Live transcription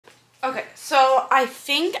Okay, so I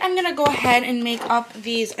think I'm gonna go ahead and make up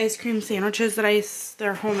these ice cream sandwiches that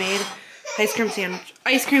they're homemade ice cream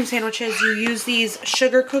sandwiches. You use these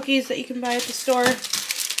sugar cookies that you can buy at the store.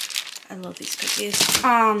 I love these cookies.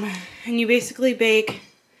 And you basically bake.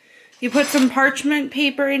 You put some parchment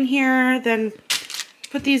paper in here, then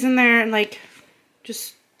put these in there and like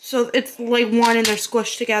just so it's like one and they're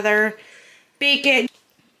squished together. Bake it.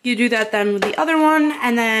 You do that then with the other one,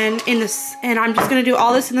 and then and I'm just gonna do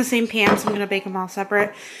all this in the same pan, so I'm gonna bake them all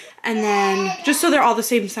separate. And then just so they're all the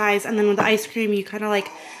same size, and then with the ice cream you kind of like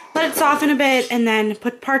let it soften a bit and then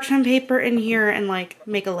put parchment paper in here and like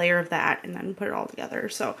make a layer of that and then put it all together.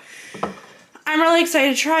 So I'm really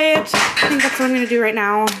excited to try it. I think that's what I'm gonna do right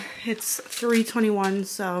now. It's 3:21,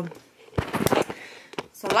 so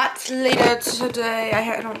lots later today.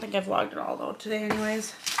 I don't think I vlogged at all though today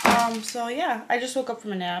anyways. So yeah, I just woke up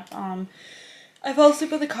from a nap. I fell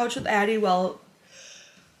asleep on the couch with Addie while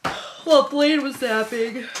Blaine was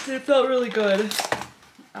napping. It felt really good.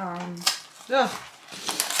 Yeah.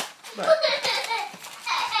 But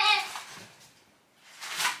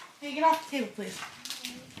hey, get off the table, please.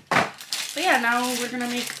 But yeah, now we're gonna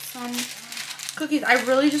make some cookies. I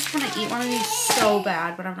really just want to eat one of these so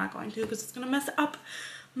bad, but I'm not going to because it's gonna mess up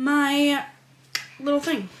my little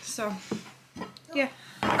thing. So yeah.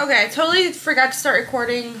 Okay, I totally forgot to start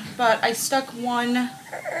recording, but I stuck one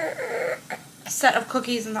set of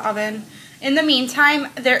cookies in the oven. In the meantime,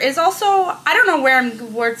 there is also, I don't know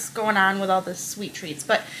what's going on with all the sweet treats,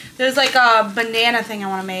 but there's like a banana thing I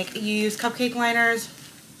want to make. You use cupcake liners,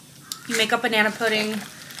 you make a banana pudding,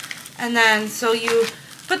 and then so you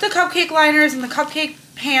put the cupcake liners in the cupcake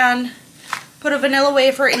pan, put a vanilla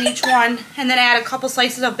wafer in each one, and then add a couple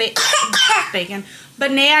slices of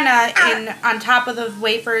banana on top of the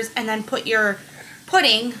wafers, and then put your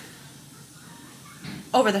pudding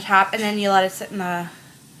over the top, and then you let it sit in the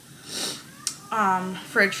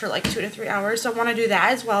fridge for like 2 to 3 hours. So I want to do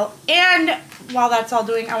that as well. And while that's all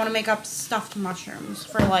doing, I want to make up stuffed mushrooms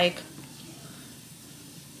for like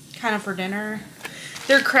kind of for dinner.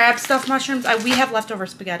 They're crab stuffed mushrooms. We have leftover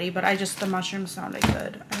spaghetti, but the mushrooms sounded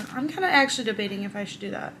good. I'm kind of actually debating if I should do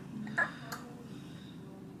that.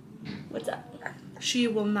 What's up? She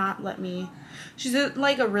will not let me. She's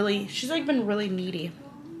like been really needy.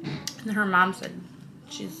 And her mom said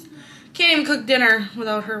can't even cook dinner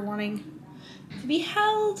without her wanting to be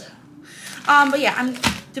held. But yeah, I'm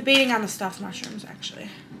debating on the stuffed mushrooms actually.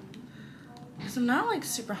 Because I'm not like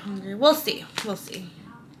super hungry. We'll see. We'll see.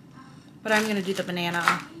 But I'm gonna do the banana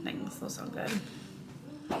things. Those sound good.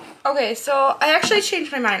 Okay, so I actually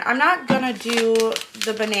changed my mind. I'm not gonna do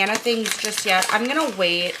the banana things just yet. I'm gonna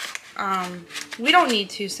wait. We don't need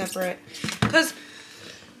two separate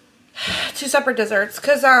desserts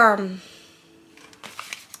because I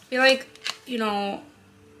feel like, you know,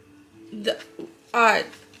 the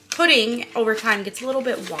pudding over time gets a little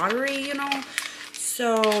bit watery, you know.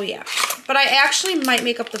 So yeah, but I actually might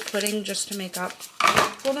make up the pudding just to make up.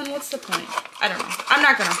 Well, then what's the point? I don't know. I'm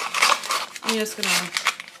not gonna. I'm just gonna.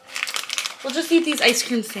 We'll just eat these ice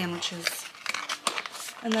cream sandwiches,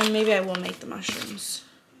 and then maybe I will make the mushrooms.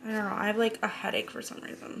 I don't know. I have like a headache for some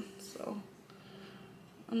reason, so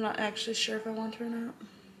I'm not actually sure if I want to or not.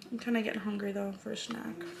 I'm kind of getting hungry though for a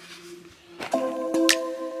snack.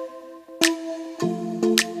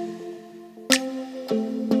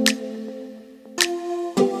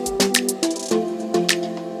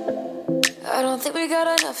 I don't think we got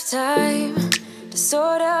enough time to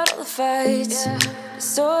sort out all the fights, to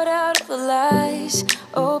sort out all the lies.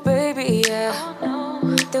 Oh baby, yeah.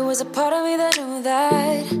 There was a part of me that knew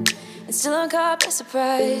that, and still I'm caught by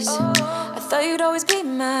surprise. I thought you'd always be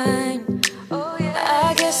mine.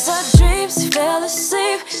 I guess our dreams fell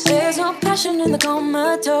asleep. There's no passion in the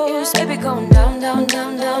comatose. Baby going down, down,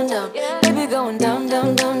 down, down, down. Baby going down,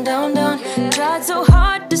 down, down, down, down. Tried so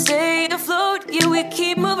hard to stay afloat. Yeah, we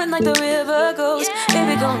keep moving like the river goes.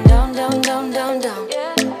 Baby going down, down, down, down, down.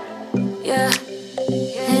 Yeah.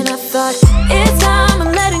 And I thought, it's time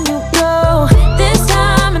I'm letting you go. This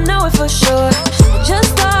time I know it for sure. I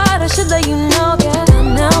just thought I should let you know.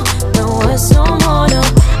 Now, no words no more, no.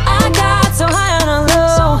 I got so high on a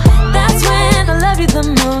low. That's when I loved you the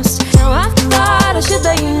most. Now I thought I should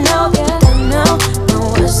let you know. Now, no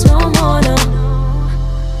words no more, no.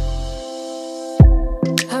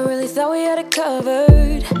 I really thought we had it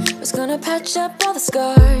covered. Was gonna patch up all the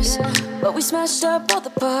scars, but we smashed up all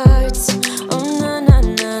the parts. Oh na na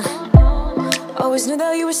na. Always knew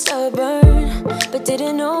that you were stubborn, but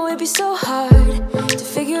didn't know it'd be so hard to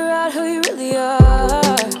figure out who you really are.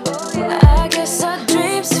 I guess our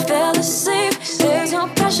dreams fell asleep. There's no no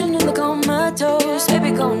passion in the comatose.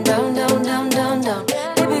 Baby going down, down, down, down, down.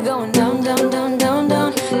 Baby going down, down, down, down,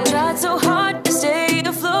 down. Tried so hard to stay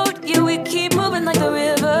afloat. Yeah, we keep moving like the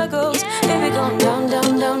river goes. Baby going down,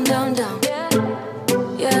 down, down, down, down.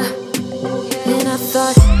 Yeah. And I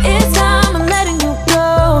thought, it's time I'm letting you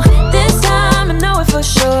go. This time I know it for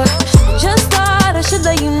sure. I just thought I should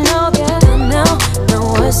let you know. Yeah, now, no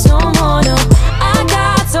words no more, no. I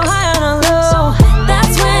got so high on a low.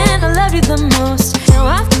 That's when I loved you the most. Now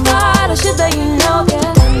I thought I should let you know.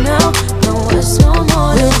 Yeah, now, no words no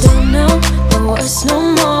more. We're done now, no words no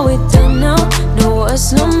more. We're done now, no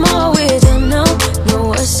words no more. We're done now, no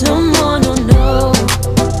words no more, no, no.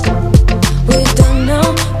 We're done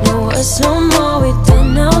now, no words no more. We're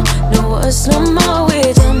done now, no words no more.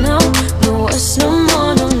 We're done now, no words no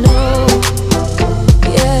more, no, no.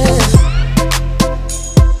 Yeah.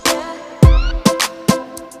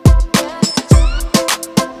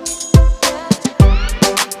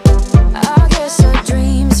 I guess our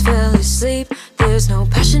dreams fell asleep. There's no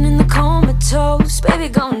passion in the comatose. Baby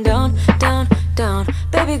going down, down, down.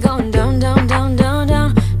 Baby going down, down, down, down,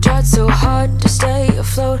 down. Tried so hard to stay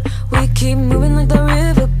afloat. We keep moving like the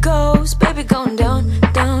river goes. Baby going down,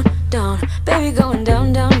 down, down. Baby going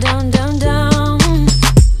down, down, down, down, down.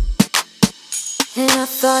 And I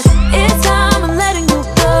thought, it's time I'm letting you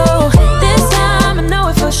go. This time I know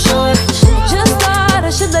it for sure. Just thought I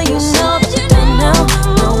should let you know. But done now,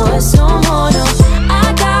 no words no more, no.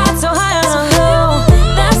 I got so high on a low.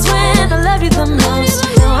 That's when I loved you the most.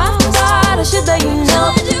 Now I thought I should let you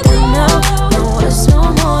know. Done now, no words no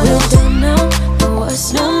more, no. We're done now, no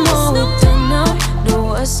words no more. We're done now, no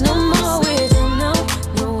words no more. We're done now,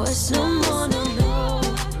 no words no more, no, no.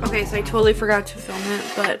 Okay, so I totally forgot to film it,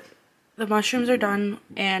 but the mushrooms are done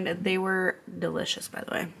and they were delicious, by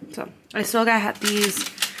the way. So I still got these.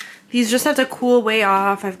 These just have to cool way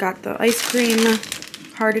off. I've got the ice cream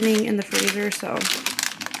hardening in the freezer, so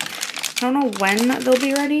I don't know when they'll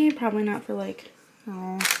be ready. Probably not for like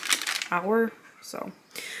an hour. So,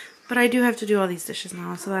 but I do have to do all these dishes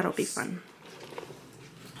now, so that'll be fun.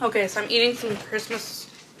 Okay, so I'm eating some Christmas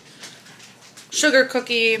sugar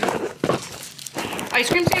cookie ice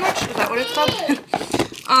cream sandwich. Is that what it's called?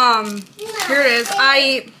 Here it is.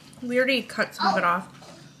 We already cut some of it off.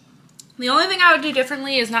 The only thing I would do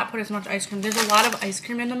differently is not put as much ice cream. There's a lot of ice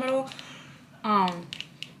cream in the middle. So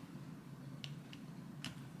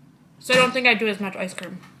I don't think I'd do as much ice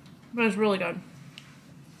cream. But it's really good.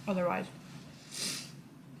 Otherwise.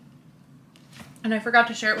 And I forgot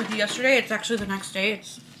to share it with you yesterday. It's actually the next day.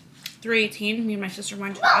 It's 3/18. Me and my sister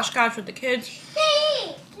went to Oshkosh with the kids.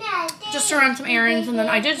 Just to run some errands. And then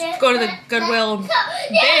I did go to the Goodwill bins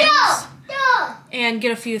and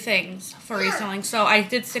get a few things for reselling. So I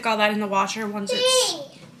did stick all that in the washer once it's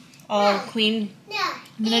all clean.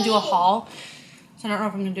 I'm going to do a haul. So I don't know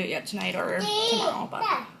if I'm going to do it yet tonight or tomorrow. But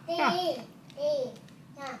yeah.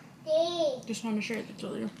 Just want to share it with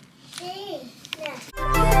you.